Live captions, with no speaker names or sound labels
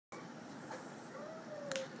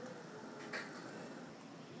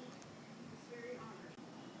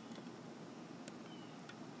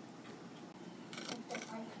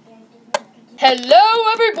Hello,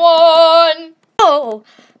 everyone! Oh,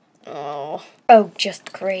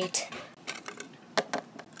 just great.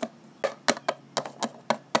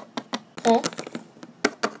 Huh?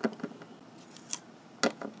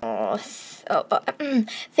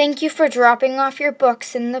 Thank you for dropping off your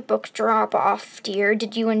books in the book drop-off, dear.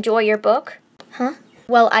 Did you enjoy your book? Huh?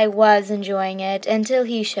 Well, I was enjoying it until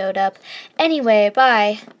he showed up. Anyway,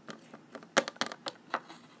 bye.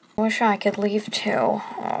 Wish I could leave too.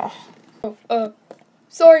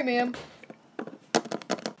 Sorry, ma'am.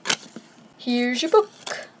 Here's your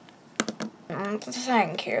book.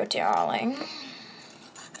 Thank you, darling.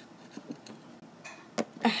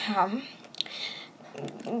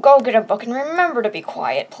 Go get a book and remember to be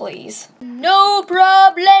quiet, please. No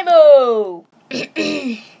problemo!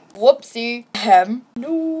 Whoopsie.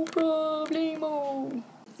 No problemo.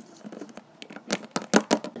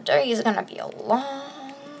 Today's gonna be a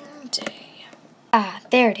long day. Ah,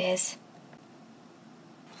 there it is.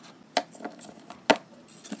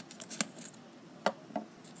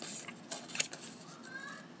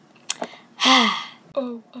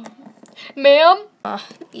 Ma'am?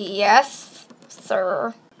 Yes,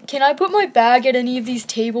 sir. Can I put my bag at any of these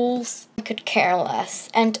tables? I could care less.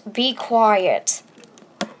 And be quiet.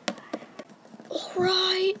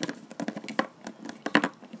 Alright.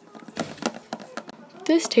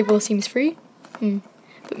 This table seems free.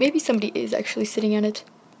 But maybe somebody is actually sitting at it.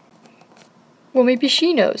 Well, maybe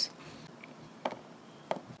she knows.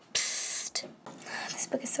 Psst. This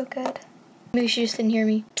book is so good. Maybe she just didn't hear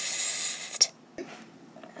me. Psst.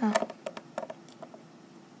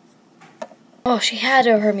 Oh, she had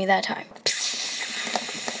to have heard me that time.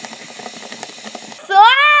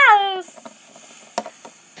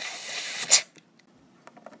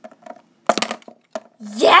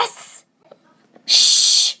 Yes!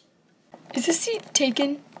 Shh! Is this seat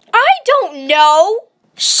taken? I don't know!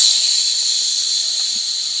 Shh!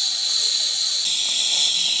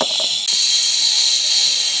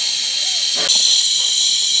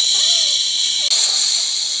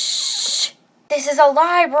 This is a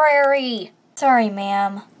library! Sorry,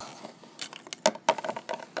 ma'am.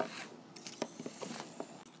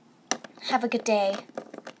 Have a good day.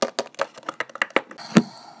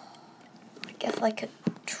 I guess I could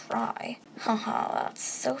try. Haha, that's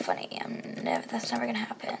so funny. That's never gonna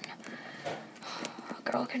happen. A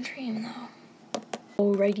girl can dream, though.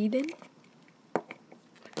 Alrighty then.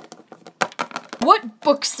 What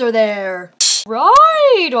books are there?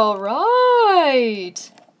 Right,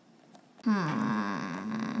 alright.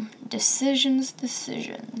 Decisions.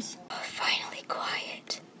 Finally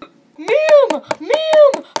quiet. Ma'am!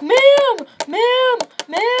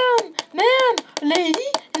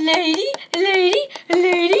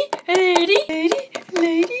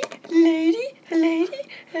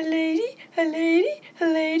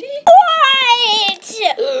 Lady. Quiet!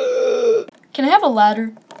 Can I have a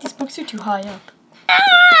ladder? These books are too high up.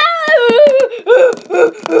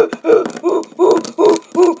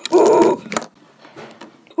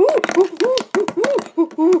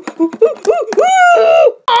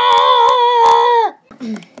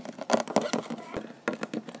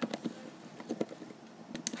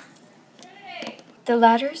 The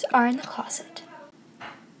ladders are in the closet.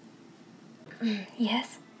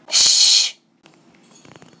 Yes? Shh!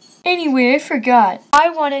 Anyway, I forgot. I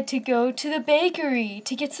wanted to go to the bakery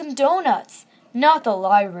to get some donuts, not the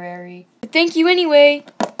library. Thank you anyway.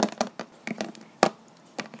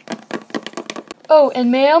 Oh, and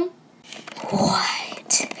ma'am?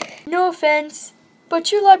 What? No offense,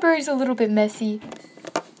 but your library's a little bit messy.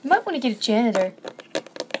 You might want to get a janitor.